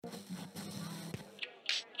Hey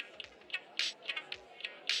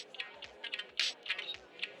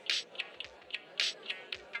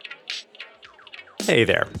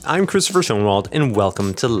there, I'm Christopher Schoenwald, and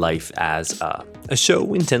welcome to Life as a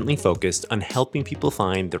show intently focused on helping people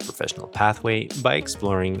find their professional pathway by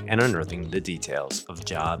exploring and unearthing the details of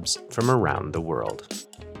jobs from around the world.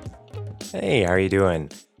 Hey, how are you doing?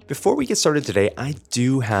 Before we get started today, I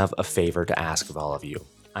do have a favor to ask of all of you.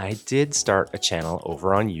 I did start a channel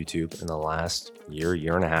over on YouTube in the last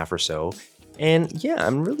year and a half or so. And yeah,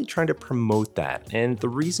 I'm really trying to promote that. And the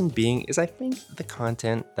reason being is I think the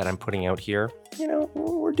content that I'm putting out here,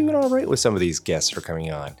 we're doing all right with some of these guests who are coming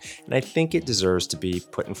on. And I think it deserves to be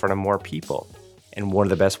put in front of more people. And one of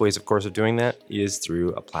the best ways, of course, of doing that is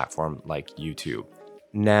through a platform like YouTube.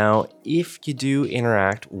 Now, if you do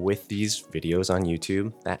interact with these videos on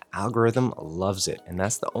YouTube, that algorithm loves it. And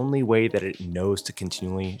that's the only way that it knows to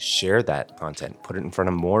continually share that content, put it in front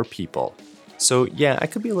of more people. So yeah, I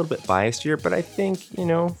could be a little bit biased here, but I think,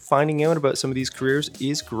 finding out about some of these careers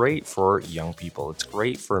is great for young people. It's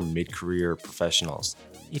great for mid-career professionals.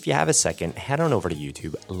 If you have a second, head on over to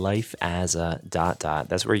YouTube, Life as a ...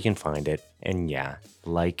 That's where you can find it. And yeah,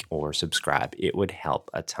 like or subscribe. It would help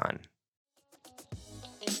a ton.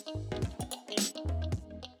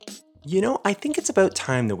 I think it's about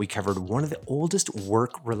time that we covered one of the oldest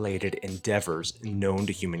work-related endeavors known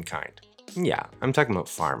to humankind. Yeah, I'm talking about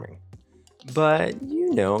farming. But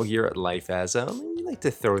here at Life as we like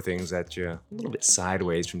to throw things at you a little bit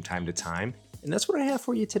sideways from time to time. And that's what I have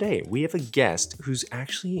for you today. We have a guest who's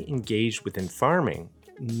actually engaged within farming,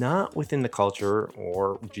 not within the culture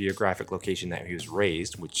or geographic location that he was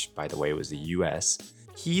raised, which, by the way, was the US.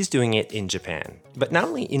 He's doing it in Japan. But not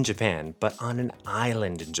only in Japan, but on an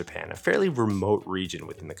island in Japan, a fairly remote region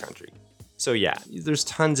within the country. So yeah, there's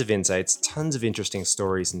tons of insights, tons of interesting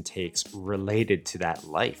stories and takes related to that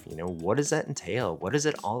life. What does that entail? What is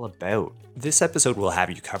it all about? This episode will have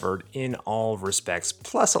you covered in all respects,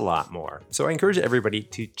 plus a lot more. So I encourage everybody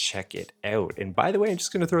to check it out. And by the way, I'm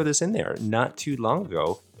just going to throw this in there. Not too long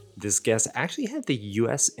ago, this guest actually had the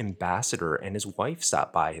US ambassador and his wife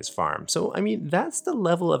stop by his farm. So, that's the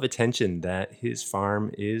level of attention that his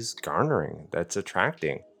farm is garnering, that's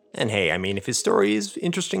attracting. And hey, if his story is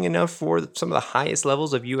interesting enough for some of the highest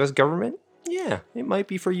levels of US government, yeah, it might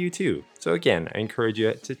be for you too. So again, I encourage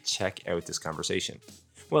you to check out this conversation.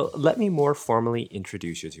 Well, let me more formally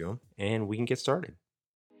introduce you to him, and we can get started.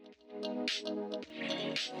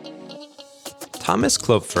 Thomas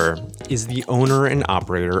Klopfer is the owner and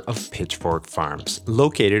operator of Pitchfork Farms,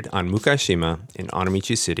 located on Mukashima in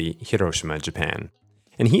Onomichi City, Hiroshima, Japan.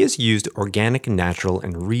 And he has used organic, natural,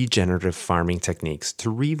 and regenerative farming techniques to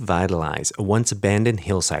revitalize a once abandoned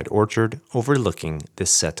hillside orchard overlooking the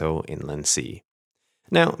Seto Inland Sea.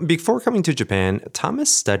 Now, before coming to Japan,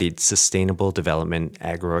 Thomas studied sustainable development,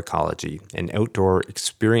 agroecology, and outdoor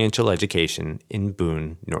experiential education in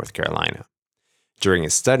Boone, North Carolina. During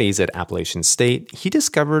his studies at Appalachian State, he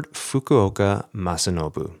discovered Fukuoka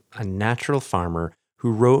Masanobu, a natural farmer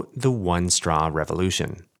who wrote The One Straw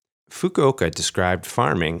Revolution. Fukuoka described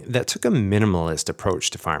farming that took a minimalist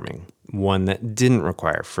approach to farming, one that didn't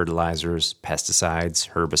require fertilizers,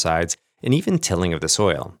 pesticides, herbicides, and even tilling of the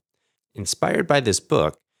soil. Inspired by this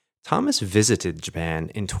book, Thomas visited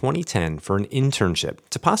Japan in 2010 for an internship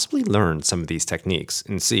to possibly learn some of these techniques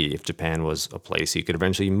and see if Japan was a place he could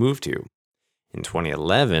eventually move to. In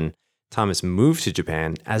 2011, Thomas moved to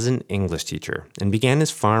Japan as an English teacher and began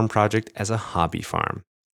his farm project as a hobby farm.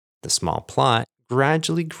 The small plot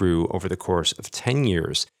gradually grew over the course of 10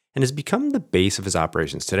 years and has become the base of his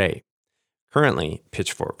operations today. Currently,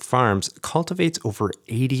 Pitchfork Farms cultivates over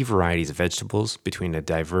 80 varieties of vegetables between a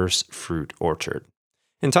diverse fruit orchard.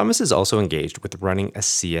 And Thomas is also engaged with running a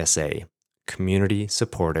CSA, Community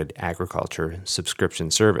Supported Agriculture subscription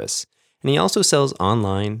service. And he also sells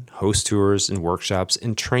online, hosts tours and workshops,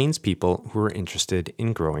 and trains people who are interested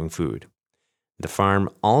in growing food. The farm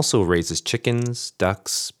also raises chickens,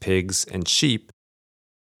 ducks, pigs, and sheep,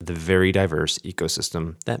 the very diverse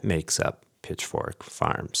ecosystem that makes up Pitchfork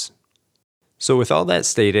Farms. So with all that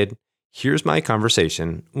stated, here's my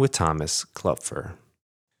conversation with Thomas Klopfer.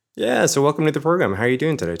 Yeah, so welcome to the program. How are you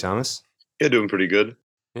doing today, Thomas? Yeah, doing pretty good.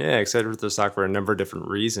 Yeah, excited for this talk for a number of different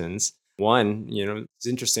reasons. One, it's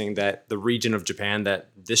interesting that the region of Japan that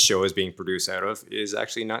this show is being produced out of is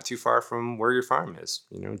actually not too far from where your farm is,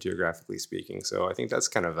 geographically speaking. So I think that's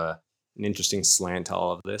kind of an interesting slant to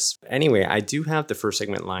all of this. Anyway, I do have the first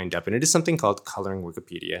segment lined up, and it is something called Coloring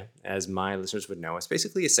Wikipedia. As my listeners would know, it's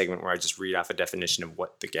basically a segment where I just read off a definition of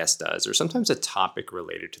what the guest does, or sometimes a topic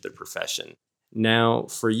related to the profession. Now,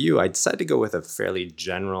 for you, I decided to go with a fairly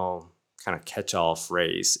general kind of catch-all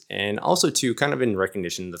phrase. And also too, kind of in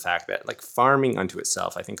recognition of the fact that like farming unto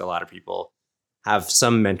itself, I think a lot of people have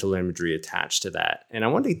some mental imagery attached to that. And I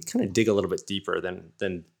wanted to kind of dig a little bit deeper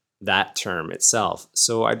than that term itself.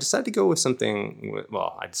 So I decided to go with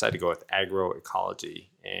I decided to go with agroecology.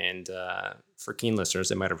 And for keen listeners,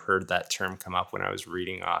 they might have heard that term come up when I was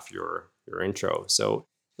reading off your intro. So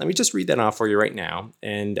let me just read that off for you right now.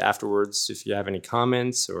 And afterwards, if you have any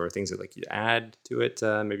comments or things that like you to add to it,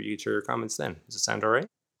 maybe you can share your comments then. Does it sound all right?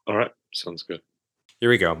 All right. Sounds good. Here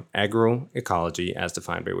we go. Agroecology as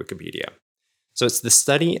defined by Wikipedia. So it's the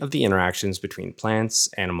study of the interactions between plants,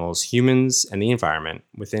 animals, humans, and the environment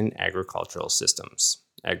within agricultural systems.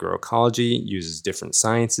 Agroecology uses different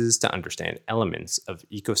sciences to understand elements of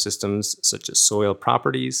ecosystems such as soil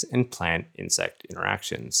properties and plant-insect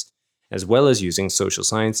interactions, as well as using social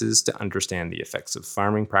sciences to understand the effects of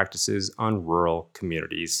farming practices on rural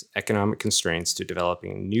communities, economic constraints to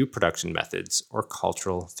developing new production methods, or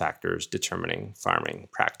cultural factors determining farming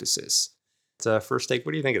practices. First take,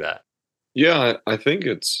 what do you think of that? Yeah, I think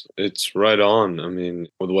it's right on. I mean,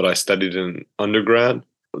 with what I studied in undergrad,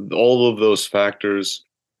 all of those factors,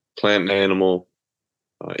 plant and animal,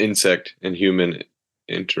 insect and human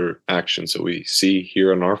interactions that we see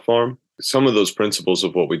here on our farm, some of those principles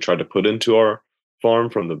of what we try to put into our farm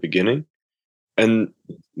from the beginning. And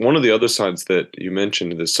one of the other sides that you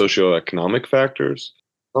mentioned, the socioeconomic factors,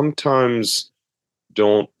 sometimes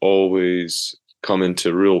don't always come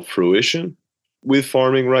into real fruition with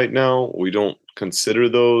farming right now. We don't consider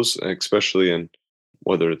those, especially in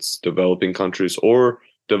whether it's developing countries or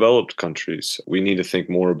developed countries. We need to think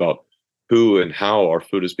more about who and how our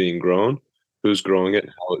food is being grown, who's growing it,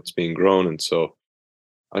 how it's being grown. And so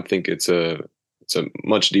I think it's a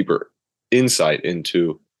much deeper insight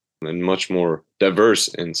into and much more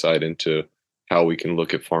diverse insight into how we can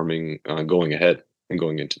look at farming going ahead and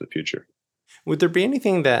going into the future. Would there be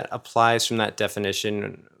anything that applies from that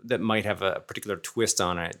definition that might have a particular twist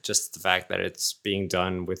on it, just the fact that it's being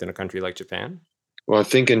done within a country like Japan? Well, I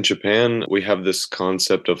think in Japan we have this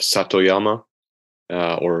concept of satoyama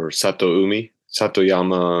or satoumi.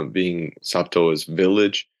 Satoyama being sato is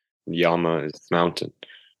village, yama is mountain,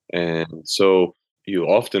 and so you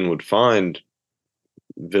often would find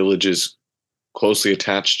villages closely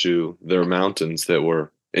attached to their mountains that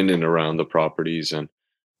were in and around the properties, and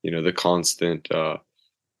the constant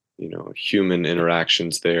human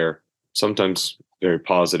interactions there, sometimes very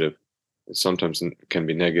positive, sometimes can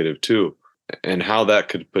be negative too, and how that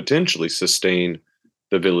could potentially sustain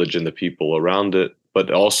the village and the people around it,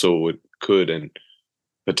 but also could and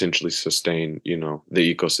potentially sustain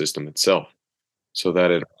the ecosystem itself. So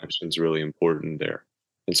that interaction is really important there.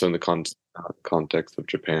 And so in the context of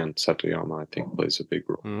Japan, Satayama, I think, plays a big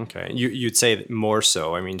role. Okay. You'd say that more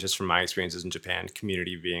so. I mean, just from my experiences in Japan,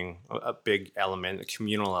 community being a big element, a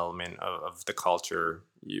communal element of the culture,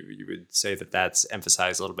 you would say that that's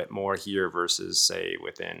emphasized a little bit more here versus, say,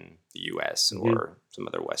 within the US Mhm. or some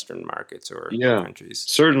other Western markets or Yeah, countries.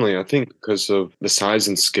 certainly. I think because of the size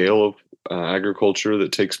and scale of agriculture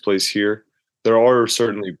that takes place here, there are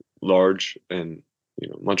certainly large and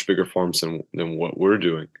much bigger farms than what we're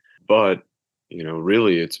doing. But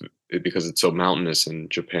really, because it's so mountainous in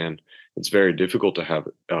Japan, it's very difficult to have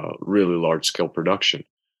really large scale production.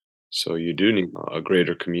 So you do need a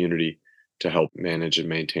greater community to help manage and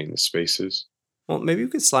maintain the spaces. Well, maybe we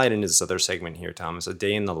could slide into this other segment here, Thomas, a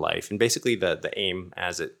day in the life. And basically the aim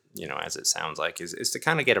as it sounds like is to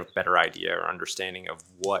kind of get a better idea or understanding of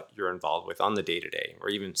what you're involved with on the day to day or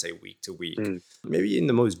even say week to week. Mm. Maybe in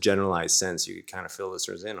the most generalized sense, you could kind of fill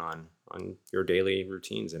listeners in on your daily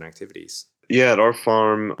routines and activities. Yeah, at our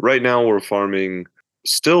farm right now, we're farming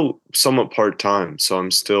still somewhat part time. So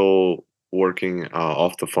I'm still working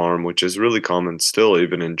off the farm, which is really common still,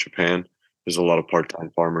 even in Japan. There's a lot of part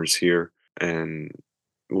time farmers here. And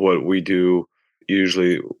what we do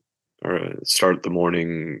usually start the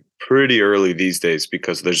morning pretty early these days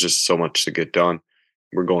because there's just so much to get done.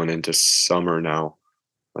 We're going into summer now,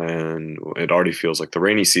 and it already feels like the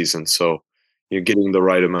rainy season. So you're getting the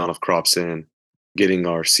right amount of crops in, getting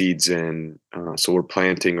our seeds in. So we're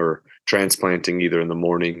planting or transplanting either in the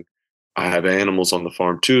morning. I have animals on the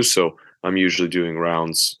farm too, so I'm usually doing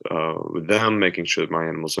rounds with them, making sure that my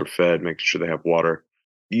animals are fed, making sure they have water.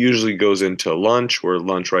 Usually goes into lunch. Where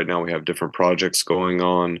lunch right now we have different projects going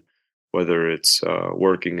on, whether it's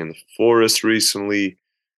working in the forest recently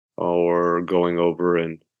or going over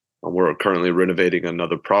and we're currently renovating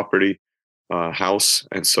another property house,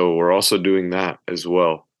 and so we're also doing that as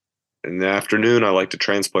well. In the afternoon, I like to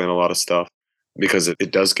transplant a lot of stuff because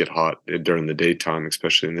it does get hot during the daytime,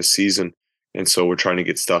 especially in this season. And so we're trying to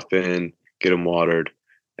get stuff in, get them watered,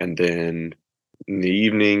 and then in the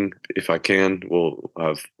evening, if I can, we'll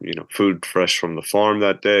have food fresh from the farm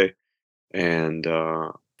that day, and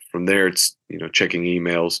from there it's checking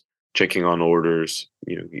emails, checking on orders,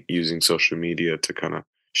 using social media to kind of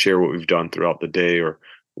share what we've done throughout the day or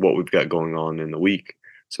what we've got going on in the week.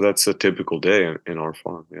 So that's a typical day in our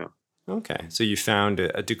farm. Yeah. Okay, so you found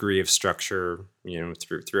a degree of structure,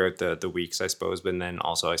 throughout the weeks, I suppose, but then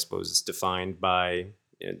also, I suppose, it's defined by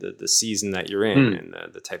the season that you're in Mm,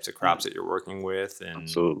 and the types of crops that you're working with and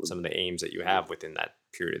absolutely. some of the aims that you have within that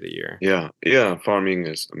period of the year. Yeah, yeah. Farming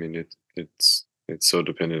is. I mean, it's so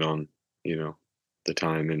dependent on you know the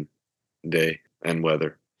time and day and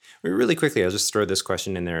weather. Really quickly, I'll just throw this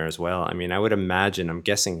question in there as well. I mean, I would imagine, I'm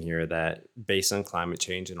guessing here that based on climate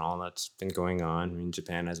change and all that's been going on, I mean,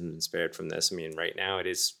 Japan hasn't been spared from this. I mean, right now it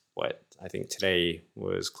is what I think today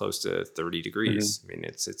was close to 30 Hmm. degrees. I mean,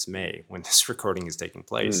 it's May when this recording is taking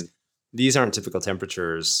place. Mm, These aren't typical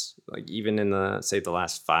temperatures, like even in the say the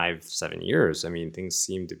last 5, 7 years. I mean, things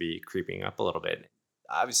seem to be creeping up a little bit.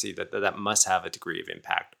 Obviously, that must have a degree of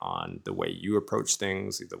impact on the way you approach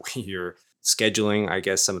things, the way you're scheduling, I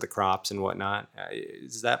guess, some of the crops and whatnot.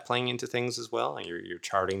 Is that playing into things as well? And you're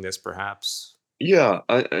charting this perhaps? yeah,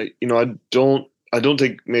 I don't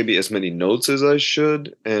take maybe as many notes as I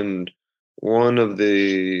should, and one of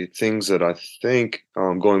the things that I think,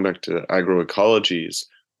 going back to agroecology, is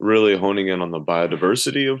really honing in on the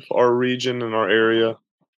biodiversity of our region and our area,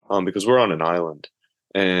 because we're on an island,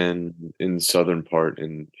 and in the southern part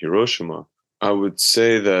in Hiroshima, I would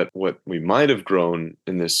say that what we might have grown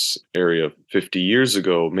in this area 50 years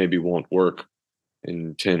ago maybe won't work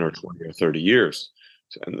in 10 or 20 or 30 years.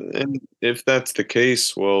 And if that's the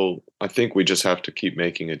case, well, I think we just have to keep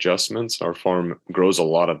making adjustments. Our farm grows a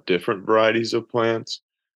lot of different varieties of plants,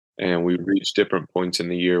 and we reach different points in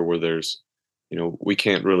the year where we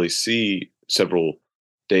can't really see several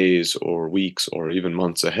days or weeks or even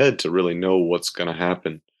months ahead to really know what's going to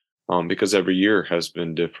happen, because every year has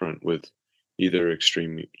been different with either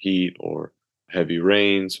extreme heat or heavy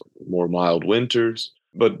rains, more mild winters.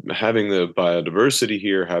 But having the biodiversity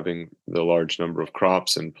here, having the large number of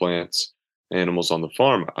crops and plants, animals on the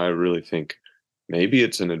farm, I really think maybe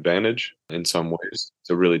it's an advantage in some ways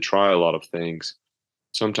to really try a lot of things.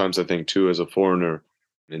 Sometimes I think too, as a foreigner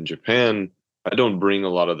in Japan, I don't bring a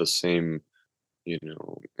lot of the same,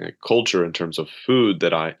 culture in terms of food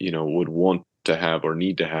that I, would want to have or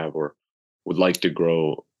need to have or would like to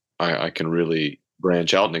grow. I can really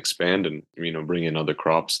branch out and expand and, bring in other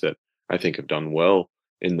crops that I think have done well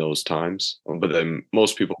in those times, but then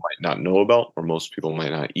most people might not know about or most people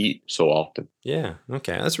might not eat so often. Yeah.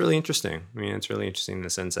 Okay. That's really interesting. I mean, it's really interesting in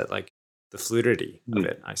the sense that like the fluidity of Mm,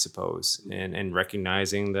 it, I suppose, and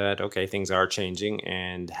recognizing that okay, things are changing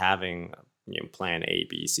and having plan A,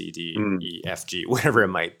 B, C, D, mm, E, F, G, whatever it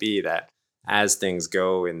might be. That as things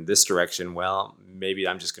go in this direction, well, maybe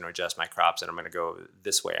I'm just going to adjust my crops and I'm going to go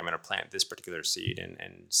this way. I'm going to plant this particular seed and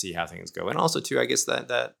see how things go. And also too, I guess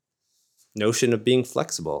that notion of being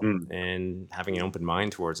flexible mm, and having an open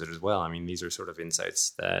mind towards it as well. I mean, these are sort of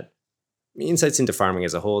insights into farming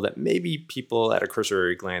as a whole that maybe people at a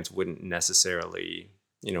cursory glance wouldn't necessarily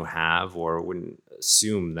have or wouldn't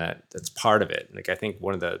assume that that's part of it. Like I think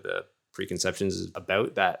one of the preconceptions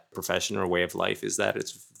about that profession or way of life is that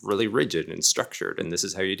it's really rigid and structured and this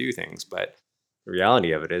is how you do things, but the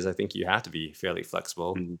reality of it is I think you have to be fairly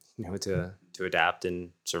flexible, mm. to adapt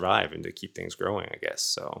and survive and to keep things growing, I guess.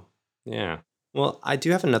 So yeah. Well, I do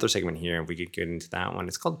have another segment here, and we could get into that one.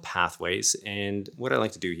 It's called Pathways. And what I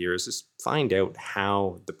like to do here is just find out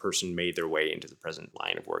how the person made their way into the present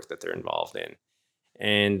line of work that they're involved in.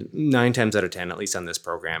 And 9 times out of 10, at least on this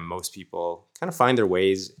program, most people kind of find their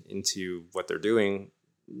ways into what they're doing,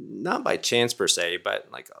 not by chance per se, but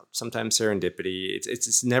like sometimes serendipity.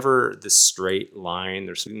 It's never this straight line.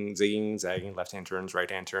 There's zigging, zagging, left hand turns, right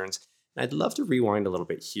hand turns. And I'd love to rewind a little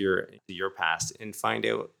bit here to your past and find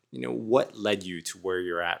out, what led you to where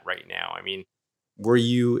you're at right now. I mean, were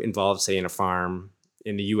you involved, say, in a farm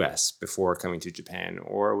in the US before coming to Japan,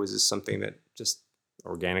 or was this something that just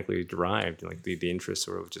organically derived, like the interest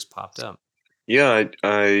sort of just popped up? Yeah,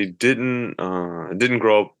 I didn't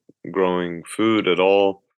grow up growing food at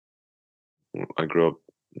all. I grew up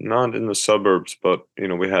not in the suburbs, but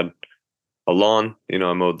we had a lawn. I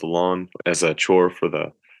mowed the lawn as a chore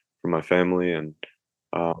for my family, and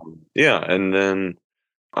yeah, and then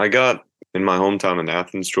I got in my hometown in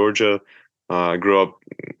Athens, Georgia. I grew up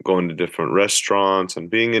going to different restaurants and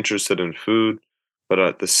being interested in food, but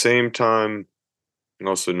at the same time,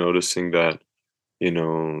 also noticing that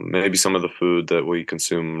maybe some of the food that we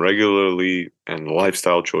consume regularly and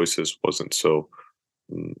lifestyle choices wasn't so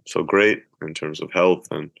so great in terms of health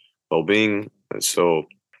and well-being. So,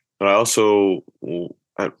 but I also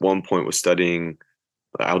at one point was studying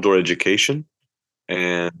outdoor education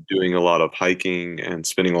and doing a lot of hiking and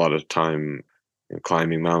spending a lot of time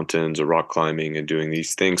climbing mountains or rock climbing and doing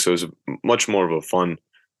these things. So it was much more of a fun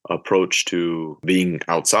approach to being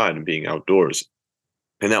outside and being outdoors,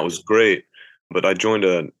 and that was great. But I joined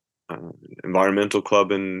a environmental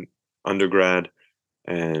club in undergrad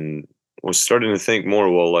and was starting to think more.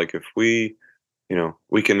 Well, like if we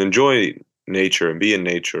can enjoy nature and be in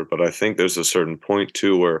nature, but I think there's a certain point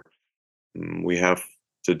too where we have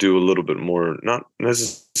to do a little bit more, not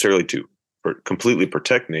necessarily to completely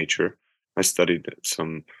protect nature. I studied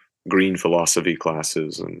some green philosophy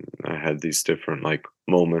classes, and I had these different like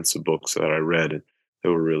moments of books that I read and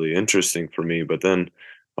that were really interesting for me. But then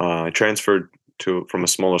I transferred to from a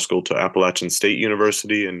smaller school to Appalachian State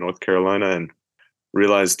University in North Carolina, and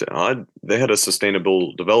realized they had a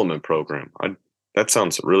sustainable development program. That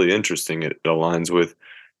sounds really interesting. It aligns with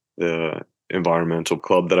the environmental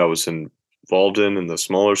club that I was involved in the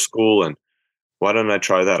smaller school, and why don't I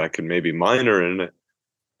try that? I could maybe minor in it,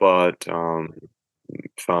 but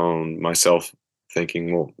found myself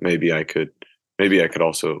thinking, well, maybe I could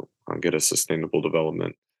also get a sustainable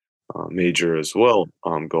development major as well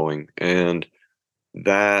going, and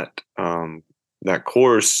that that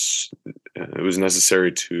course it was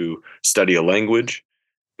necessary to study a language,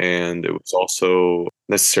 and it was also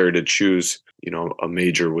necessary to choose a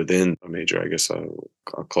major within a major, I guess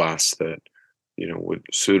a class that would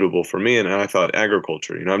suitable for me. And I thought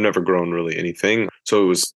agriculture. I've never grown really anything, so it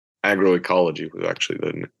was agroecology was actually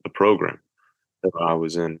the program that I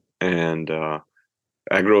was in. And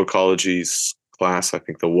agroecology's class, I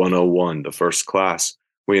think the 101, the first class,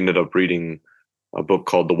 we ended up reading a book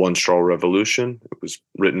called The One Straw Revolution. It was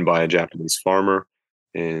written by a Japanese farmer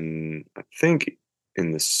in, I think,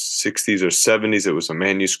 in the 60s or 70s. It was a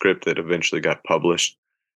manuscript that eventually got published.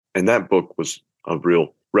 And that book was a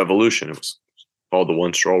real revolution. It was called The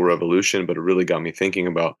One Straw Revolution, but it really got me thinking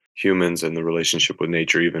about humans and the relationship with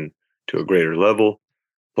nature even to a greater level.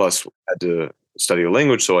 Plus, I had to study a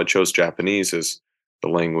language, so I chose Japanese as the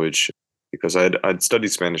language because I'd studied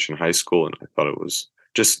Spanish in high school, and I thought it was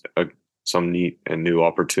just some neat and new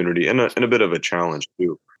opportunity and a bit of a challenge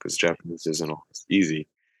too, because Japanese isn't always easy.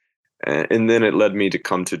 And then it led me to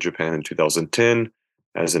come to Japan in 2010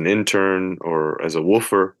 as an intern or as a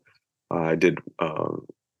woofer. I did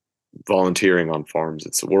volunteering on farms.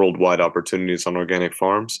 It's worldwide opportunities on organic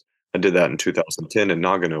farms. I did that in 2010 in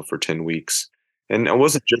Nagano for 10 weeks. And I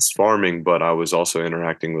wasn't just farming, but I was also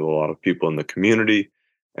interacting with a lot of people in the community.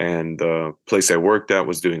 And the place I worked at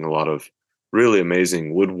was doing a lot of really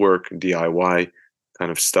amazing woodwork, DIY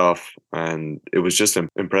kind of stuff. And it was just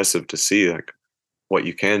impressive to see like what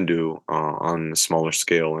you can do on a smaller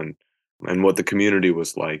scale and what the community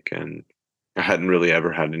was like. And I hadn't really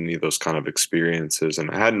ever had any of those kind of experiences,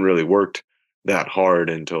 and I hadn't really worked that hard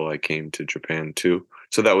until I came to Japan too.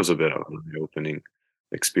 So that was a bit of an eye-opening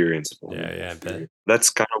experience for me. Yeah, yeah, I bet. That's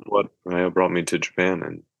kind of what brought me to Japan,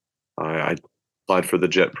 and I applied for the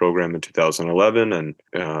JET program in 2011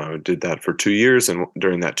 and did that for 2 years. And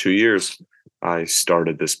during that 2 years, I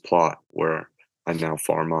started this plot where I now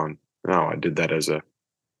farm on. Now I did that as a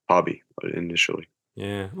hobby initially.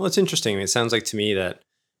 Yeah. Well, it's interesting. It sounds like to me that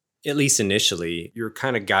at least initially, you're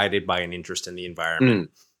kind of guided by an interest in the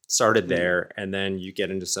environment. Mm, Started there, and then you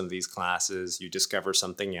get into some of these classes, you discover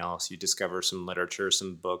something else, you discover some literature,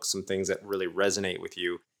 some books, some things that really resonate with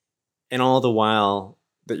you. And all the while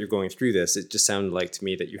that you're going through this, it just sounded like to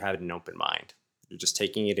me that you had an open mind. You're just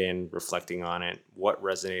taking it in, reflecting on it, what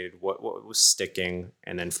resonated, what was sticking,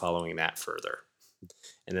 and then following that further.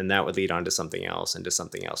 And then that would lead on to something else, and to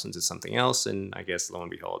something else, and to something else. And I guess lo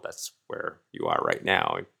and behold, that's where you are right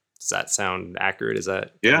now. Does that sound accurate? Is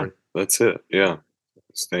that yeah, that's it. Yeah.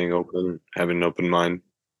 Staying open, having an open mind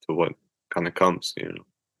to what kind of comes.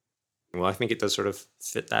 Well, I think it does sort of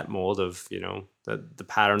fit that mold of, the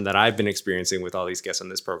pattern that I've been experiencing with all these guests on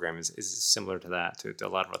this program is similar to that, to a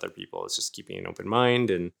lot of other people. It's just keeping an open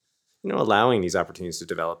mind and, allowing these opportunities to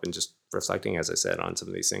develop and just reflecting, as I said, on some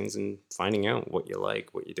of these things and finding out what you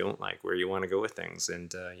like, what you don't like, where you want to go with things.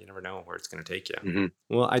 And you never know where it's going to take you. Hmm.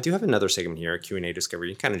 Well, I do have another segment here, a Q&A discovery.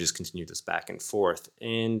 You kind of just continue this back and forth.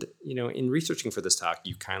 And, in researching for this talk,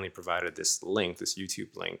 you kindly provided this link, this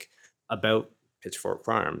YouTube link about Pitchfork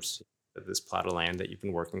Farms, this plot of land that you've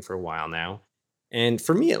been working for a while now. And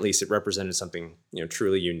for me, at least, it represented something,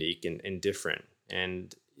 truly unique and different.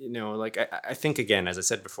 And, like I think, again, as I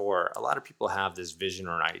said before, a lot of people have this vision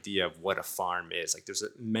or an idea of what a farm is. Like there's a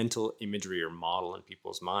mental imagery or model in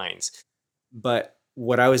people's minds. But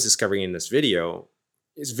what I was discovering in this video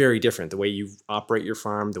is very different. The way you operate your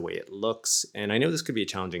farm, the way it looks. And I know this could be a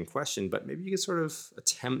challenging question, but maybe you could sort of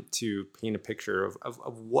attempt to paint a picture of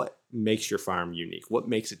what makes your farm unique, what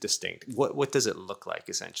makes it distinct, what does it look like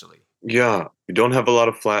essentially? Yeah, we don't have a lot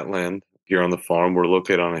of flat land here on the farm. We're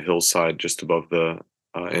located on a hillside just above the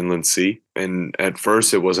inland sea. And at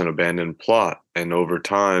first, it was an abandoned plot. And over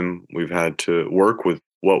time, we've had to work with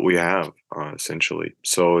what we have, essentially.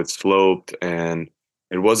 So it's sloped, and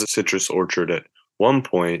it was a citrus orchard at one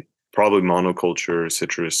point, probably monoculture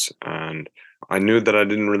citrus. And I knew that I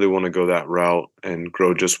didn't really want to go that route and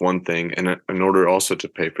grow just one thing. And in order also to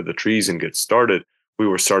pay for the trees and get started, we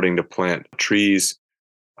were starting to plant trees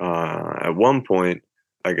at one point,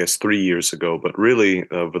 I guess 3 years ago, but really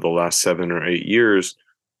over the last 7 or 8 years,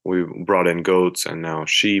 we brought in goats and now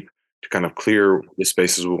sheep to kind of clear the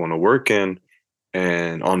spaces we want to work in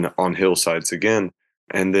and on hillsides again.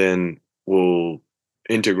 And then we'll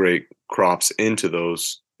integrate crops into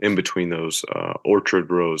those in between those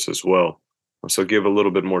orchard rows as well. So give a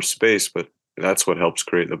little bit more space, but that's what helps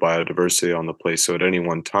create the biodiversity on the place. So at any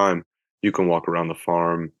one time, you can walk around the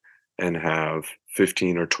farm and have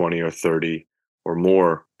 15 or 20 or 30 or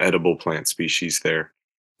more edible plant species there.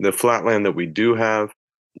 The flatland that we do have,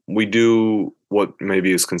 we do what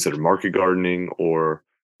maybe is considered market gardening or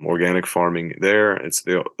organic farming there. It's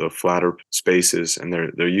the flatter spaces, and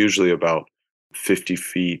they're usually about 50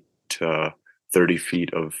 feet to 30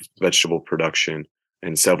 feet of vegetable production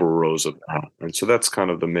and several rows of that. And so that's kind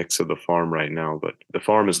of the mix of the farm right now. But the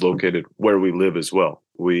farm is located where we live as well.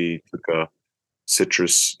 We took a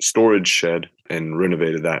citrus storage shed and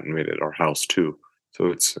renovated that and made it our house too. So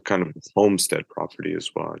it's a kind of homestead property as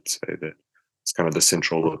well. I'd say that it's kind of the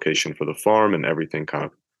central location for the farm, and everything kind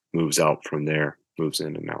of moves out from there, moves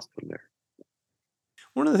in and out from there.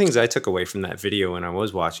 One of the things I took away from that video when I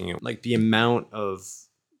was watching it, like the amount of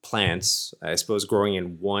plants, I suppose, growing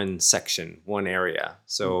in one section, one area.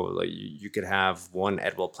 So like you could have one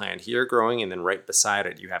edible plant here growing, and then right beside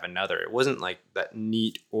it, you have another. It wasn't like that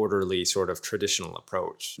neat, orderly sort of traditional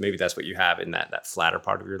approach. Maybe that's what you have in that flatter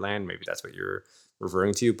part of your land. Maybe that's what you're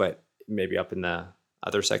referring to, but maybe up in the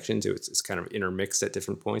other sections, it's kind of intermixed at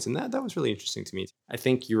different points. And that was really interesting to me. I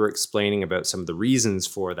think you were explaining about some of the reasons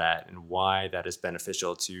for that and why that is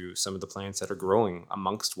beneficial to some of the plants that are growing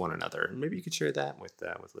amongst one another. And maybe you could share that with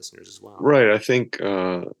listeners as well. Right. I think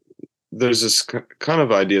there's this kind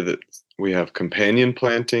of idea that we have companion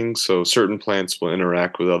planting. So certain plants will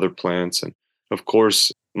interact with other plants. And of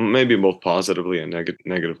course, maybe both positively and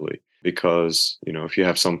negatively, because, if you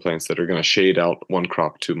have some plants that are going to shade out one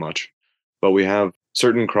crop too much, but we have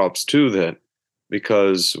certain crops too that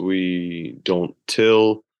because we don't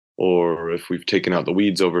till or if we've taken out the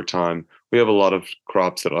weeds over time, we have a lot of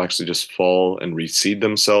crops that will actually just fall and reseed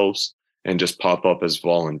themselves and just pop up as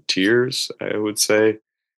volunteers, I would say.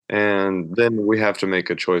 And then we have to make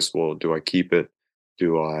a choice. Well, do I keep it?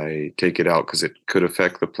 Do I take it out because it could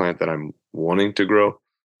affect the plant that I'm wanting to grow?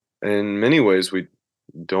 In many ways, we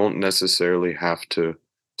don't necessarily have to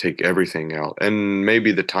take everything out. And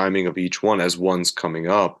maybe the timing of each one, as one's coming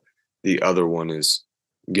up, the other one is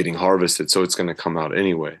getting harvested. So it's going to come out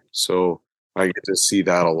anyway. So I get to see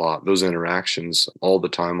that a lot, those interactions all the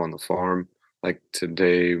time on the farm. Like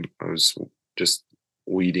today, I was just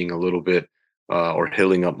weeding a little bit or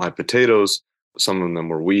hilling up my potatoes. Some of them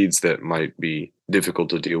were weeds that might be difficult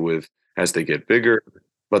to deal with as they get bigger.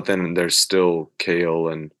 But then there's still kale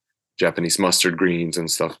and Japanese mustard greens and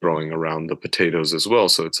stuff growing around the potatoes as well.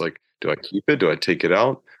 So it's like, do I keep it? Do I take it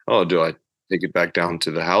out? Oh, do I take it back down to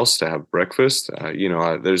the house to have breakfast?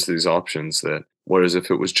 There's these options that, whereas if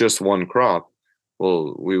it was just one crop,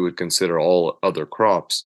 well, we would consider all other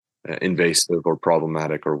crops invasive or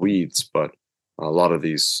problematic or weeds, but a lot of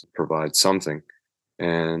these provide something.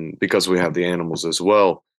 And because we have the animals as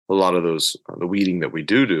well, a lot of those, the weeding that we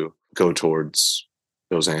do go towards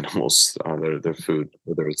those animals, their food,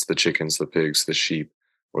 whether it's the chickens, the pigs, the sheep,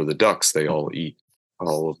 or the ducks, they all eat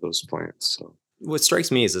all of those plants. So What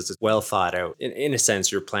strikes me is it's well thought out. In a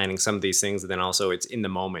sense, you're planning some of these things, and then also it's in the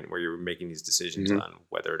moment where you're making these decisions mhm. on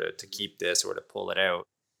whether to keep this or to pull it out.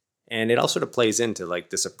 And it all sort of plays into like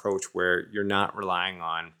this approach where you're not relying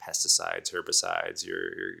on pesticides, herbicides.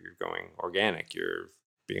 You're going organic. you're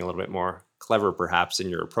being a little bit more clever, perhaps, in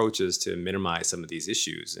your approaches to minimize some of these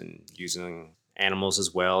issues and using animals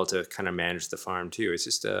as well to kind of manage the farm too. It's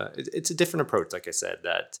just it's a different approach. Like I said,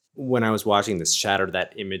 that when I was watching this, shattered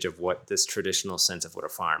that image of what this traditional sense of what a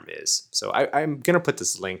farm is. So I'm gonna put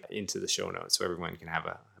this link into the show notes so everyone can have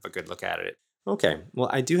a good look at it. Okay, well,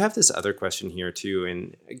 I do have this other question here too,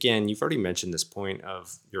 and again, you've already mentioned this point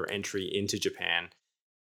of your entry into Japan,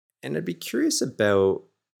 and I'd be curious about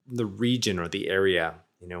the region or the area,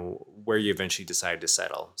 where you eventually decided to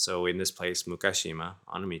settle. So in this place, Mukashima,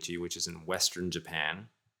 Onomichi, which is in Western Japan.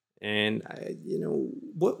 And,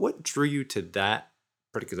 what drew you to that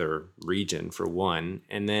particular region for one?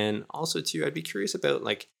 And then also two, I'd be curious about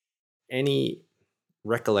like any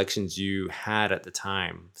recollections you had at the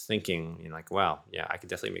time thinking, like, wow, yeah, I could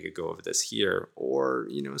definitely make a go of this here, or,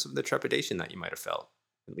 some of the trepidation that you might have felt,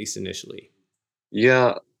 at least initially.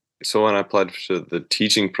 Yeah. So when I applied for the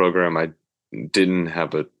teaching program, I didn't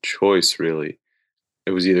have a choice really.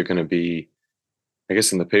 It was either going to be, I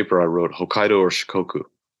guess in the paper I wrote Hokkaido or Shikoku.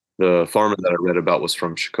 The farmer that I read about was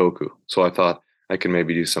from Shikoku. So I thought I could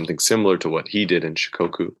maybe do something similar to what he did in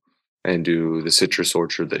Shikoku and do the citrus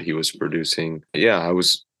orchard that he was producing. Yeah, I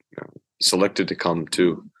was selected to come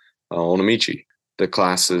to Onomichi. The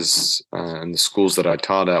classes and the schools that I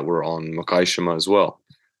taught at were on Makaishima as well.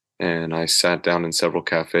 And I sat down in several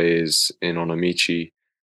cafes in Onomichi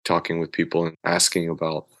talking with people and asking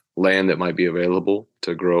about land that might be available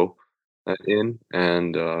to grow in.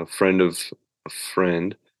 And a friend of a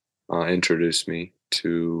friend introduced me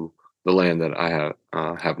to the land that I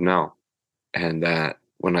have now. And that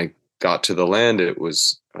when I got to the land, it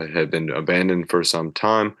had been abandoned for some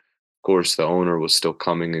time. Of course, the owner was still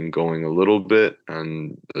coming and going a little bit,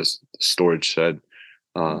 and the storage shed,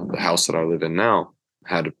 the house that I live in now,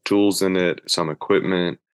 had tools in it, some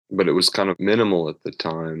equipment, but it was kind of minimal at the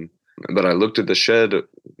time. But I looked at the shed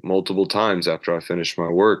multiple times after I finished my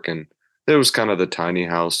work, and there was kind of the tiny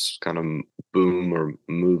house kind of boom or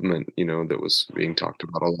movement, that was being talked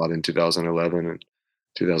about a lot in 2011 and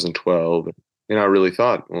 2012. And I really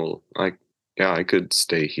thought, well, yeah, I could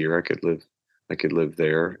stay here. I could live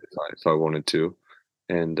there if I wanted to,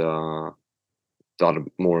 and thought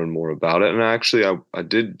more and more about it. And actually, I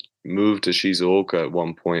did move to Shizuoka at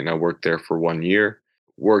one point, and I worked there for 1 year.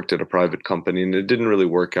 Worked at a private company, and it didn't really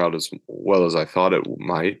work out as well as I thought it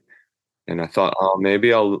might. And I thought, oh,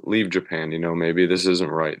 maybe I'll leave Japan. Maybe this isn't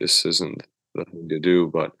right. This isn't the thing to do.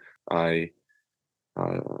 But I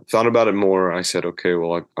thought about it more. I said, okay,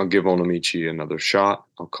 well, I'll give Onomichi another shot.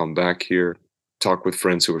 I'll come back here, talk with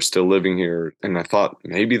friends who are still living here, and I thought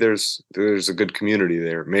maybe there's a good community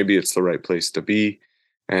there. Maybe it's the right place to be,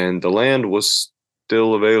 and the land was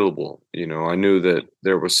still available. I knew that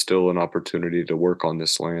there was still an opportunity to work on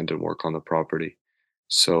this land and work on the property.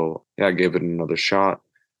 So yeah, I gave it another shot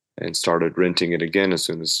and started renting it again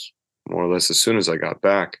more or less as soon as I got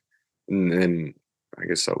back. And then I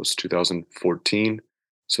guess that was 2014.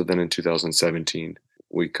 So then in 2017,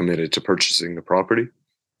 we committed to purchasing the property.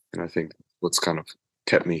 And I think what's kind of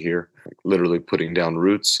kept me here, like literally putting down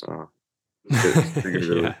roots, Yeah.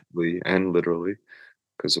 figuratively and literally,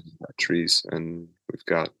 because we've got trees and we've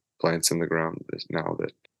got plants in the ground now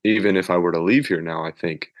that even if I were to leave here now, I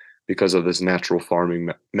think because of this natural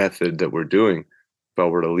farming method that we're doing, if I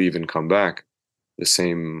were to leave and come back, the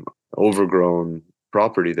same overgrown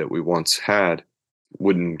property that we once had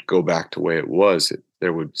wouldn't go back to the way it was.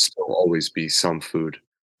 There would still always be some food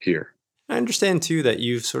here. I understand too that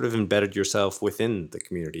you've sort of embedded yourself within the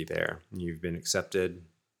community there. You've been accepted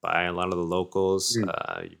by a lot of the locals.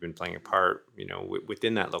 Mm. You've been playing a part,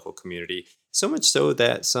 within that local community. So much so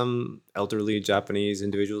that some elderly Japanese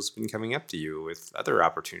individuals have been coming up to you with other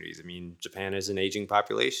opportunities. I mean, Japan is an aging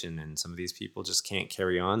population, and some of these people just can't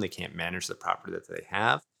carry on. They can't manage the property that they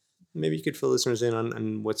have. Maybe you could fill listeners in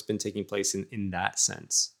on what's been taking place in that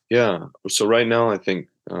sense. Yeah. So right now, I think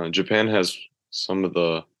Japan has some of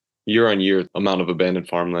the year on year amount of abandoned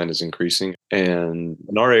farmland is increasing, and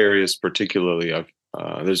in our areas particularly,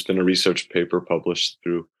 there's been a research paper published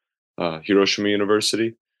through Hiroshima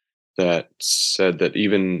University that said that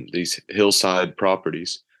even these hillside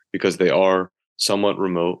properties, because they are somewhat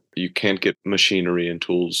remote, you can't get machinery and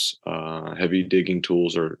tools, heavy digging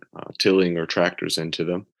tools or tilling or tractors into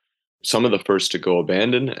them. Some of the first to go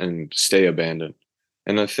abandoned and stay abandoned.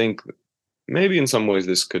 And I think maybe in some ways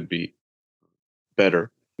this could be better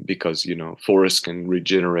because, forests can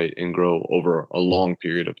regenerate and grow over a long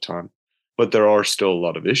period of time. But there are still a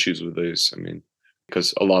lot of issues with these. I mean,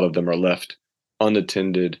 because a lot of them are left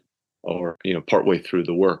unattended or, partway through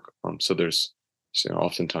the work. So there's,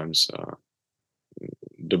 oftentimes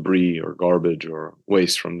debris or garbage or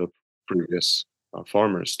waste from the previous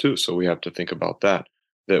farmers too. So we have to think about that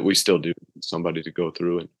we still do need somebody to go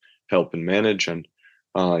through and help and manage. And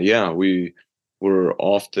yeah, we were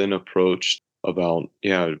often approached about,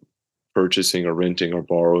 yeah, purchasing or renting or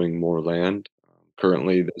borrowing more land.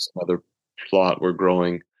 Currently, there's another plot we're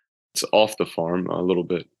growing. It's off the farm, a little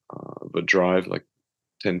bit of a drive, like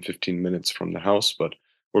 10-15 minutes from the house, but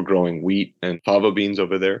we're growing wheat and fava beans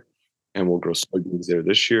over there, and we'll grow soybeans there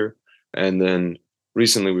this year. And then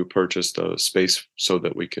recently we purchased a space so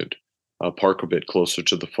that we could park a bit closer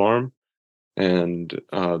to the farm, and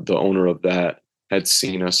the owner of that had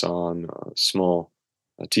seen us on a small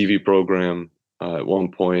TV program at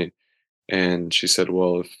one point, and she said,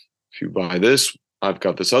 "Well, if you buy this, I've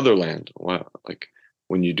got this other land. Well, like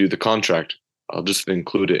when you do the contract, I'll just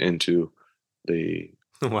include it the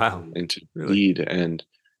Wow. into Really? deed." And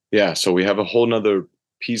yeah, so we have a whole nother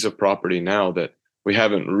piece of property now that we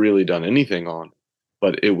haven't really done anything on,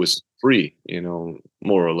 but it was free,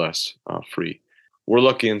 more or less free. We're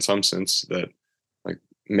lucky in some sense that like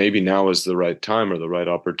maybe now is the right time or the right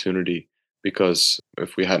opportunity, because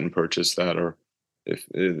if we hadn't purchased that, or if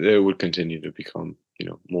it would continue to become,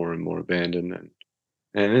 more and more abandoned.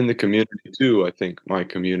 And in the community too, I think my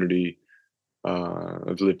community,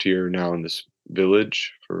 I've lived here now in this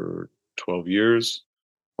village for 12 years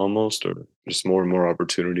almost, or just more and more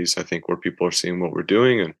opportunities, I think, where people are seeing what we're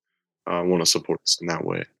doing and want to support us in that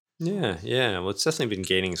way. Yeah, yeah. Well, it's definitely been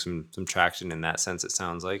gaining some traction in that sense, it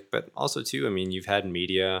sounds like. But also too, I mean, you've had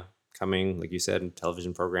media coming, like you said, in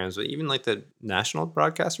television programs, but even like the national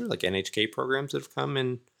broadcaster, like NHK programs that have come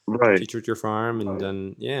and Right. featured your farm and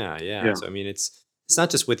done, yeah, yeah. Yeah. So I mean, it's not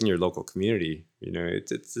just within your local community. It's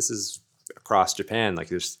this is across Japan. Like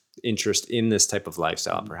there's interest in this type of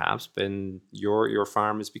lifestyle, Mhm. perhaps. And your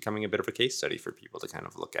farm is becoming a bit of a case study for people to kind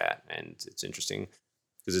of look at, and it's interesting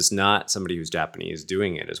because it's not somebody who's Japanese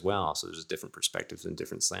doing it as well. So there's different perspectives and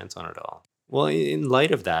different slants on it all. Well, in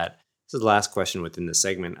light of that, this is the last question within this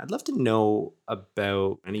segment. I'd love to know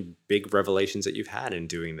about any big revelations that you've had in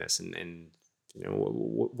doing this, and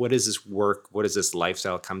what is this work? What does this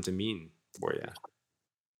lifestyle come to mean for you?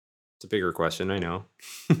 It's a bigger question, I know.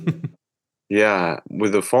 Yeah.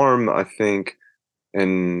 With the farm, I think,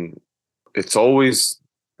 and it's always,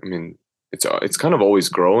 I mean, it's kind of always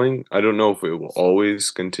growing. I don't know if it will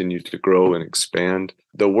always continue to grow and expand.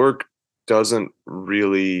 The work doesn't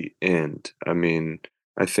really end. I mean,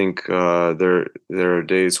 I think there are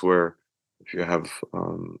days where if you have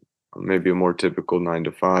maybe a more typical 9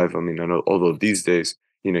 to 5. I mean, I know, although these days,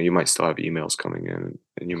 you might still have emails coming in,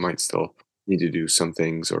 and you might still need to do some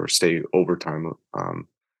things or stay overtime.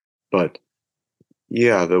 But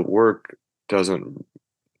yeah, the work doesn't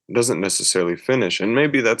doesn't necessarily finish, and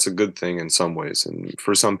maybe that's a good thing in some ways, and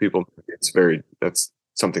for some people that's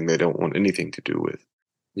something they don't want anything to do with,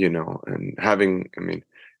 and having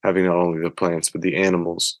not only the plants but the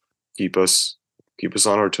animals keep us keep us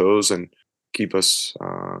on our toes and keep us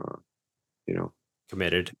you know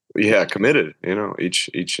Committed. yeah, committed,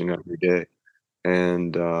 each and every day.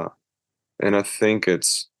 And uh and I think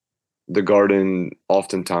it's the garden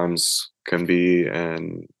oftentimes can be,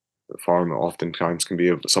 and the farm oftentimes can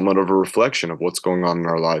be somewhat of a reflection of what's going on in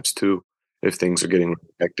our lives too. If things are getting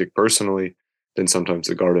hectic personally, then sometimes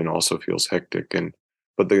the garden also feels hectic.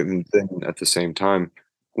 But then at the same time,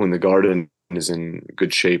 when the garden is in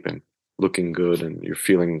good shape and looking good, and you're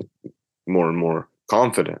feeling more and more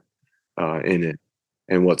confident in it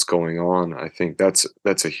and what's going on, I think that's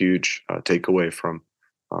a huge takeaway from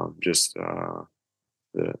just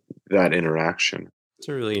the, that interaction. It's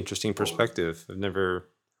a really interesting perspective. I've never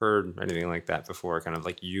heard anything like that before. Kind of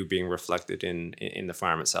like you being reflected in the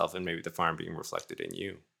farm itself, and maybe the farm being reflected in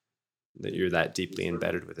you. That you're that deeply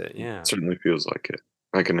embedded with it. Yeah. Certainly feels like it,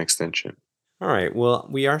 like an extension. All right. Well,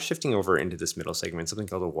 we are shifting over into this middle segment, something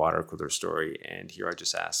called a water cooler story. And here I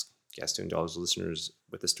just ask guests to indulge listeners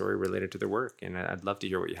with a story related to their work. And I'd love to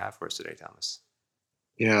hear what you have for us today, Thomas.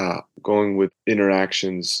 Yeah, going with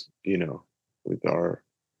interactions, with our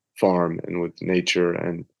farm and with nature,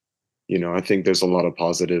 and I think there's a lot of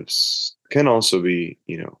positives. Can also be,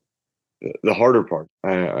 the harder part.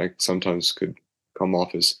 I sometimes could come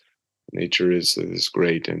off as nature is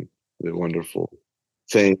great and the wonderful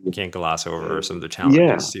thing. You can't gloss over some of the Yeah,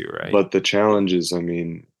 challenges too, right? but the challenges, I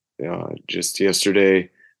mean, just yesterday,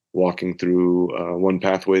 walking through one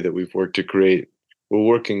pathway that we've worked to create, we're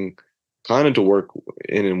working kind of to work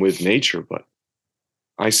in and with nature, but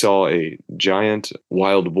I saw a giant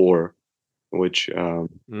wild boar, which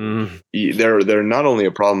Mm, they're not only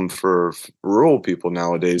a problem for rural people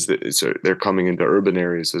nowadays, that they're coming into urban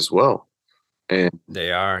areas as well, and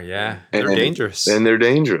they are, yeah. And they're and dangerous. and they're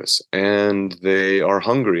dangerous, and they are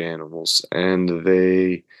hungry animals, and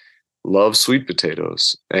they love sweet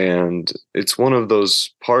potatoes. And it's one of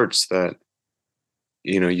those parts that,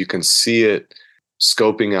 you can see it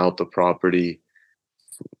scoping out the property,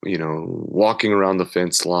 walking around the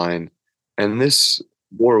fence line. And this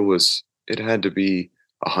boar it had to be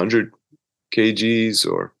 100 kgs,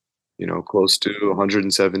 or, close to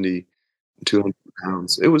 170, 200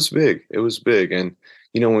 pounds. It was big. It was big. And,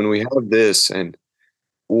 when we have this, and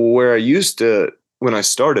where I used to when I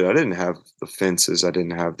started, I didn't have the fences, I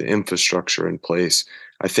didn't have the infrastructure in place.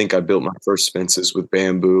 I think I built my first fences with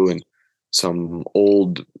bamboo and some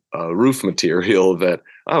old roof material that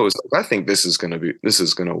I was like, I think this is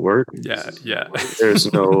gonna work. Yeah, yeah. There's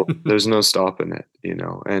no stopping it, you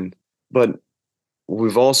know. And but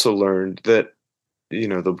we've also learned that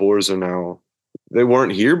the boars are now they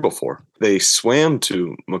weren't here before. They swam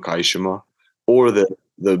to Makaishima or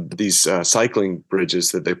these cycling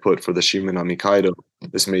bridges that they put for the Shimanami Kaido,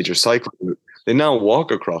 this major cycling route. They now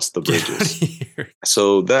walk across the Get out of bridges. here.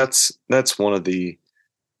 So that's one of the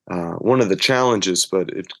challenges, but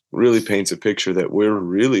it really paints a picture that we're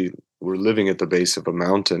living at the base of a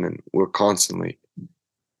mountain and we're constantly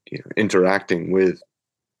interacting with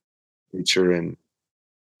nature and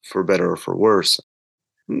for better or for worse.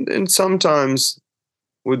 And sometimes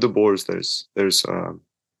with the boars,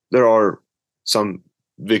 there are some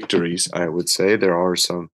victories. I would say there are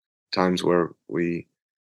some times where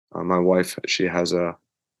my wife, she has a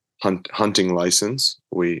hunting license.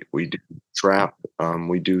 We do trap.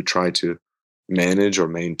 We do try to manage or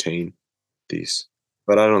maintain these,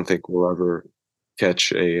 but I don't think we'll ever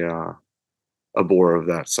catch a boar of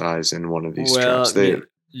that size in one of these traps. Well,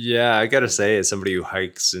 yeah, I gotta say, as somebody who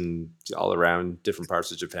hikes and all around different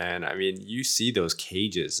parts of Japan, I mean, you see those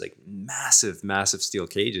cages, like massive, massive steel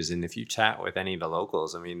cages, and if you chat with any of the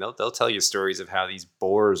locals, I mean, they'll tell you stories of how these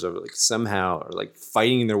boars are like somehow are like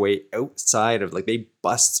fighting their way outside of like they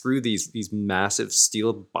bust through these massive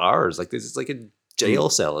steel bars, like this is like a jail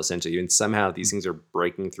cell essentially, and somehow these things are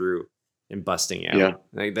breaking through and busting Yeah, out.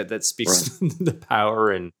 Like that speaks right. to the power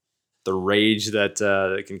and the rage that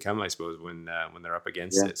can come, I suppose, when they're up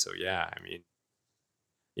against Yeah. it. So yeah, I mean,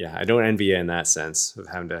 yeah, I don't envy you in that sense of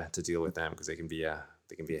having to deal with them because they can be a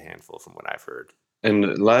handful from what I've heard.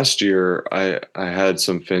 And last year, I had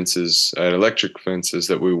some fences, electric fences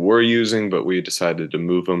that we were using, but we decided to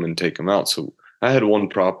move them and take them out. So I had one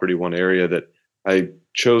property, one area that I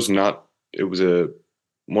chose not. It was a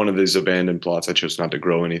one of these abandoned plots. I chose not to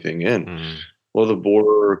grow anything in. Mm. Well, the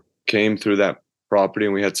boar came through that property,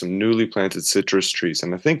 and we had some newly planted citrus trees,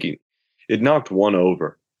 and I think it knocked one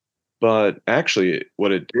over. But actually,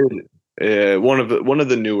 what it did, one of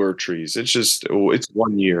the newer trees. It's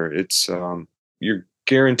 1 year. You're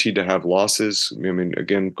guaranteed to have losses. I mean,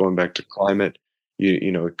 again, going back to climate,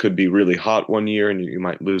 it could be really hot 1 year, and you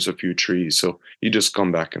might lose a few trees. So you just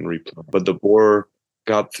come back and replant. But the boar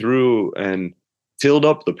got through and tilled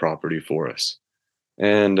up the property for us.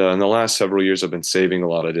 And in the last several years, I've been saving a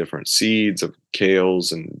lot of different seeds of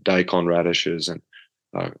kales and daikon radishes and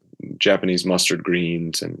uh, Japanese mustard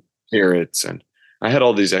greens and carrots. And I had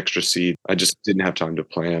all these extra seed. I just didn't have time to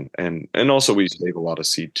plant. And also we save a lot of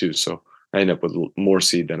seed too. So I end up with more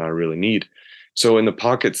seed than I really need. So in the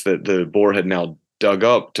pockets that the boar had now dug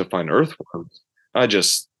up to find earthworms, I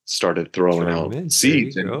just started throwing Throw them out in. There you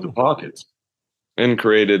seeds into the go. pockets and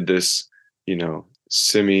created this,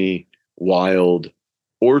 semi wild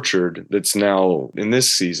orchard that's now in this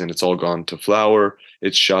season, it's all gone to flower.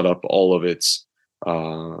 It's shot up all of its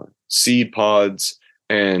seed pods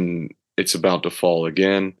and it's about to fall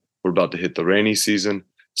again. We're about to hit the rainy season.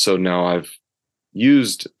 So now I've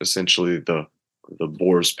used essentially the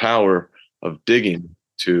boar's power of digging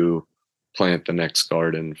to plant the next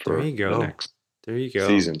garden There for you the go. next There you go.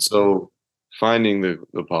 season. So finding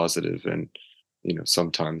the positive and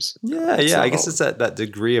sometimes Yeah, it's yeah. I not guess it's always. that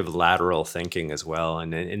degree of lateral thinking as well,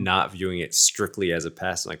 and not viewing it strictly as a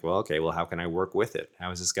pest. Like, well, okay, well, how can I work with it? How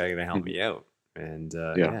is this guy going to help Mhm. me out? And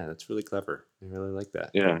Yeah. yeah, that's really clever. I really like that.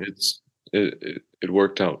 Yeah, it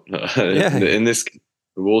worked out. Yeah. In this,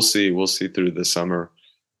 we'll see through the summer,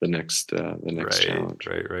 the next Right, challenge.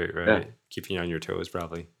 right, right, Yeah. right. Keeping you on your toes,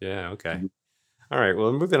 probably. Yeah, okay. Mhm. All right,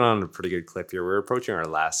 well, moving on to a pretty good clip here. We're approaching our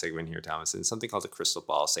last segment here, Thomas, and something called the crystal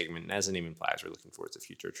ball segment. And as the name implies, we're looking towards the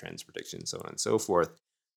future trends, predictions, so on and so forth.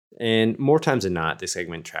 And more times than not, this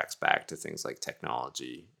segment tracks back to things like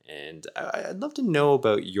technology. And I'd love to know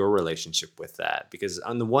about your relationship with that, because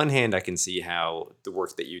on the one hand, I can see how the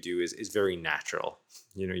work that you do is very natural.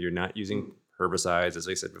 You're not using herbicides, as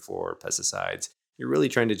I said before, pesticides. You're really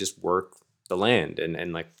trying to just work the land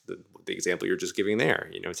and like the example you're just giving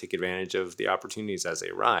there, take advantage of the opportunities as they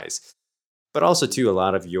arise. But also, too, a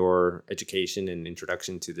lot of your education and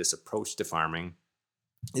introduction to this approach to farming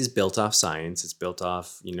is built off science. It's built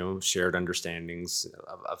off, shared understandings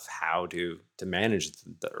of how to manage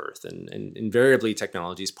the earth. And invariably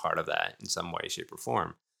technology is part of that in some way, shape, or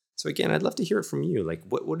form. So again, I'd love to hear it from you. Like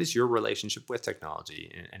what is your relationship with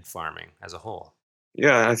technology and farming as a whole?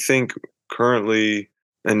 Yeah, I think currently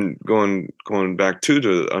and going back to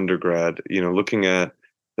the undergrad, looking at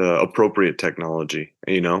the appropriate technology,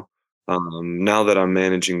 Now that I'm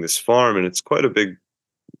managing this farm, and it's quite a big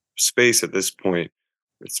space at this point,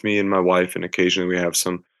 it's me and my wife, and occasionally we have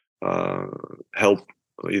some uh, help,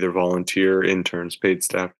 either volunteer, interns, paid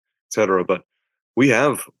staff, etc. But we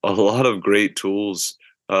have a lot of great tools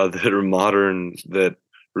that are modern that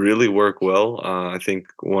really work well. I think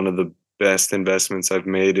one of the best investments I've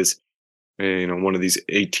made is one of these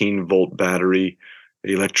 18-volt battery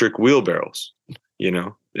electric wheelbarrows.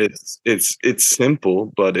 It's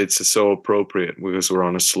simple, but it's so appropriate because we're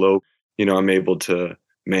on a slope. I'm able to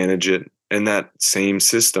manage it, and that same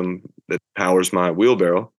system that powers my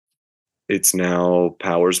wheelbarrow, it's now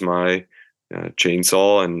powers my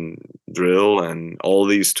chainsaw and drill and all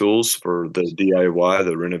these tools for the DIY,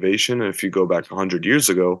 the renovation. And if you go back 100 years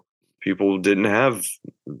ago, people didn't have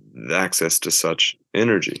access to such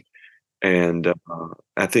energy. And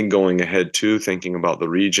I think going ahead too, thinking about the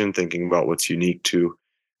region, thinking about what's unique to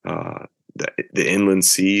uh, the inland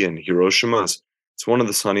sea and Hiroshima, it's one of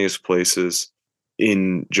the sunniest places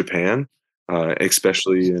in Japan,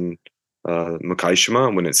 especially in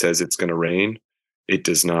Makaishima. When it says it's going to rain, it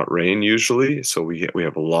does not rain usually, so we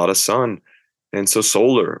have a lot of sun, and so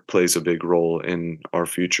solar plays a big role in our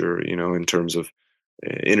future. In terms of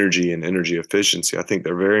energy and energy efficiency. I think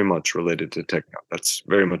they're very much related to tech. That's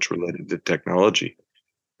very much related to technology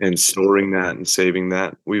and storing that and saving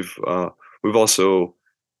that. We've also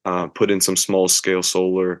put in some small scale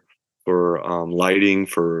solar for lighting,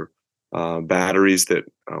 for batteries that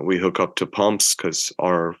we hook up to pumps because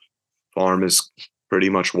our farm is pretty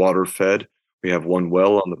much water fed. We have one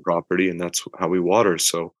well on the property, and that's how we water.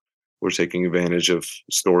 So we're taking advantage of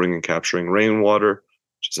storing and capturing rainwater,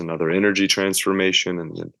 which is another energy transformation,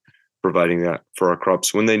 and then providing that for our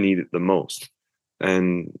crops when they need it the most.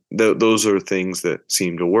 And those are things that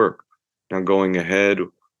seem to work. Now, going ahead,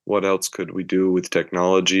 what else could we do with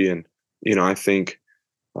technology? And I think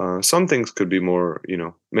some things could be more,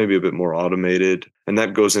 maybe a bit more automated, and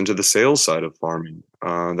that goes into the sales side of farming.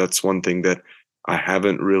 That's one thing that I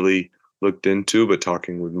haven't really looked into, but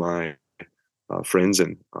talking with my friends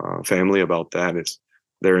and family about that is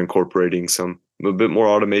they're incorporating a bit more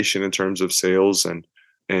automation in terms of sales,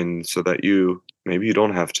 and so that you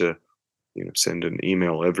don't have to send an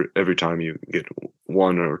email every time you get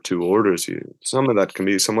one or two orders. Some of that can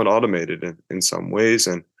be somewhat automated in some ways,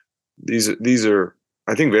 and these are,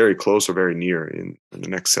 I think, very close or very near. In the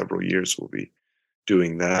next several years we'll be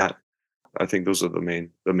doing that. I think those are the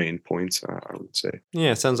main points, I would say.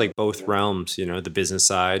 Yeah, it sounds like both Yeah. realms, the business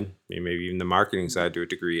side, maybe even the marketing side to a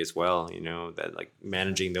degree as well, that like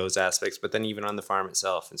managing those aspects, but then even on the farm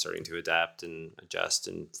itself and starting to adapt and adjust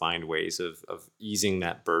and find ways of easing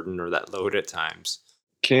that burden or that load at times.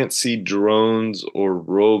 Can't see drones or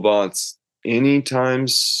robots anytime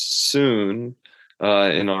soon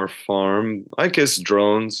in our farm. I guess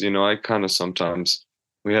drones, I kind of sometimes,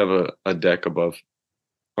 we have a deck above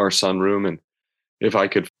our sunroom, and if I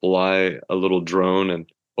could fly a little drone and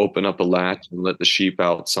open up a latch and let the sheep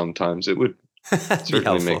out sometimes, it would Be certainly make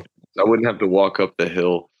helpful. sense. I wouldn't have to walk up the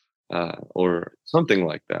hill or something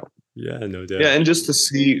like that. Yeah, no Yeah, doubt. and just to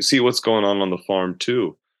see what's going on the farm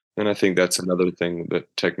too. And I think that's another thing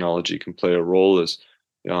that technology can play a role is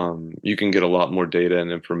you can get a lot more data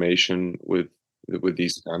and information with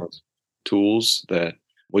these kind of tools that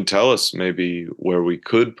would tell us maybe where we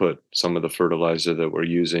could put some of the fertilizer that we're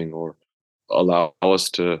using, or allow us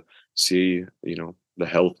to see the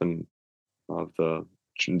health and of the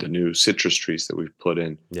new citrus trees that we've put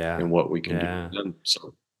in, Yeah. and what we can do with Yeah. them.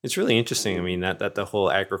 So It's really interesting. I mean, that the whole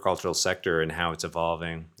agricultural sector and how it's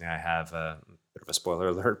evolving. I have a bit of a spoiler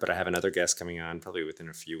alert, but I have another guest coming on probably within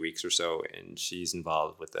a few weeks or so, and she's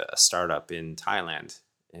involved with a startup in Thailand,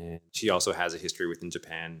 and she also has a history within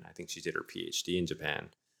Japan. I think she did her PhD in Japan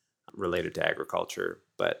related to agriculture,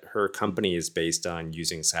 but her company is based on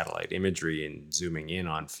using satellite imagery and zooming in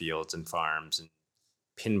on fields and farms and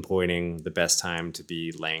pinpointing the best time to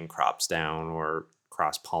be laying crops down or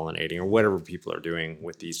cross pollinating or whatever people are doing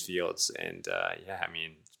with these fields. And yeah, I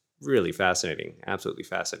mean, really fascinating, absolutely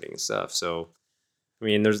fascinating stuff. So, I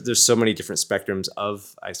mean, there's so many different spectrums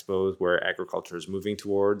of, I suppose, where agriculture is moving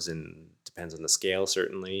towards, and depends on the scale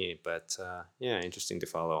certainly. But yeah, interesting to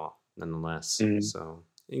follow nonetheless. mhm. So,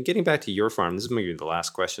 and getting back to your farm, this is maybe the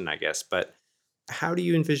last question, I guess. But how do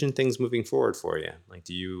you envision things moving forward for you? Like,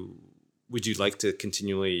 would you like to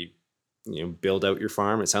continually, build out your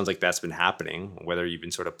farm? It sounds like that's been happening. Whether you've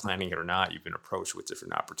been sort of planning it or not, you've been approached with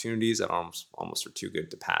different opportunities that almost are too good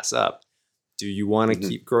to pass up. Do you want to Mhm.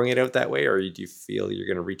 keep growing it out that way, or do you feel you're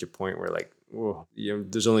going to reach a point where, like, oh,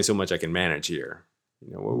 there's only so much I can manage here?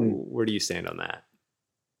 Mhm. Where do you stand on that?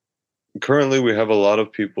 Currently, we have a lot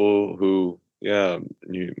of people who Yeah,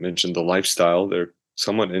 you mentioned the lifestyle. They're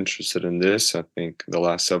somewhat interested in this. I think the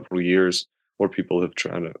last several years, more people have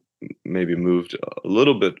tried to maybe moved a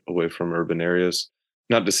little bit away from urban areas.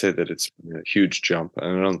 Not to say that it's been a huge jump,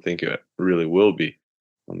 and I don't think it really will be.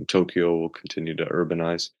 Tokyo will continue to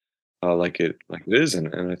urbanize like it is,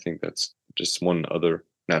 and I think that's just one other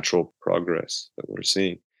natural progress that we're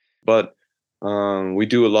seeing. But we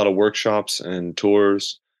do a lot of workshops and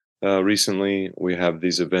tours. Recently, we have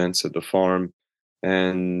these events at the farm,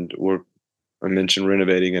 and I mentioned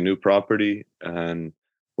renovating a new property, and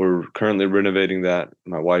we're currently renovating that.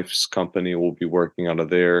 My wife's company will be working out of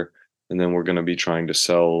there, and then we're going to be trying to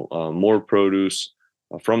sell more produce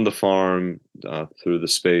from the farm through the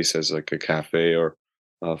space as like a cafe or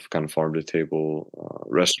kind of farm to table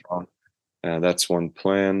restaurant. That's one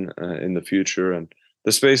plan in the future, and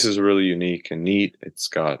the space is really unique and neat. It's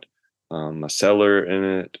got a cellar in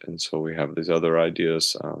it, and so we have these other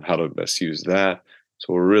ideas how to best use that.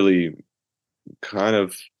 So we're really kind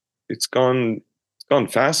of it's gone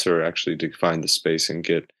faster actually to find the space and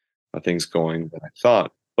get things going than I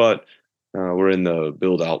thought. But we're in the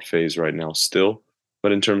build out phase right now still.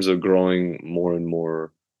 But in terms of growing more and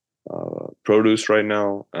more produce right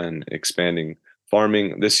now and expanding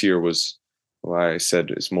farming, this year was why I said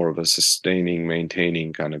it's more of a sustaining,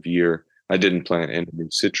 maintaining kind of year. I didn't plant any new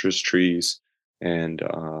citrus trees, and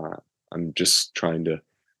I'm just trying to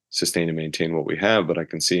sustain and maintain what we have. But I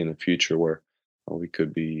can see in the future where we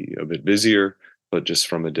could be a bit busier, but just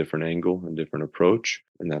from a different angle and different approach.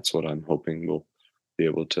 And that's what I'm hoping we'll be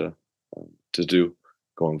able to do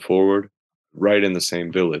going forward, right in the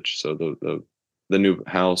same village. So the new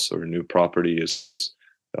house or new property is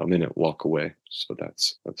a minute walk away. So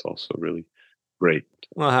that's also really great.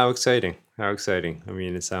 Well, how exciting! How exciting! I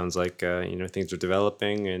mean, it sounds like things are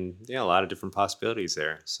developing, and yeah, a lot of different possibilities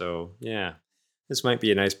there. So yeah, this might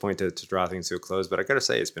be a nice point to draw things to a close. But I got to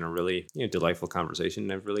say, it's been a really delightful conversation,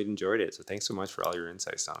 and I've really enjoyed it. So thanks so much for all your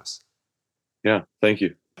insights, Thomas. Yeah, thank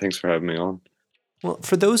you. Thanks for having me on. Well,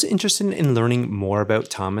 for those interested in learning more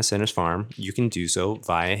about Thomas and his farm, you can do so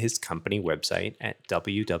via his company website at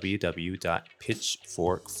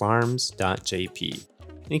www.pitchforkfarms.jp.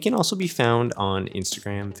 And it can also be found on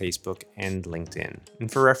Instagram, Facebook, and LinkedIn.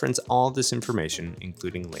 And for reference, all this information,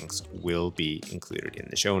 including links, will be included in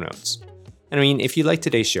the show notes. And I mean, if you like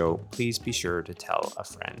today's show, please be sure to tell a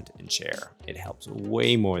friend and share. It helps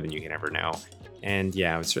way more than you can ever know. And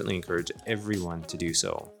yeah, I would certainly encourage everyone to do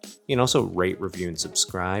so. You can also rate, review, and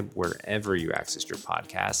subscribe wherever you access your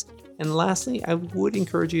podcast. And lastly, I would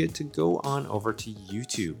encourage you to go on over to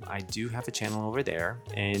YouTube. I do have a channel over there,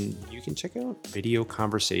 and you can check out video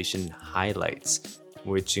conversation highlights,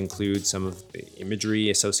 which include some of the imagery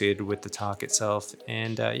associated with the talk itself,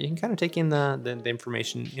 and you can kind of take in the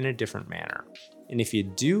information in a different manner. And if you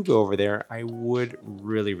do go over there, I would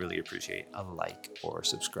really, really appreciate a like or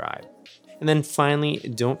subscribe. And then finally,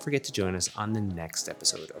 don't forget to join us on the next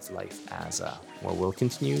episode of Life as a, where we'll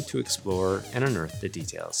continue to explore and unearth the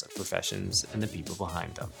details of professions and the people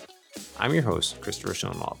behind them. I'm your host, Christopher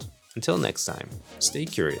Schoenwald. Until next time, stay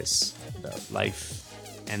curious about life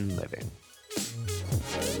and living.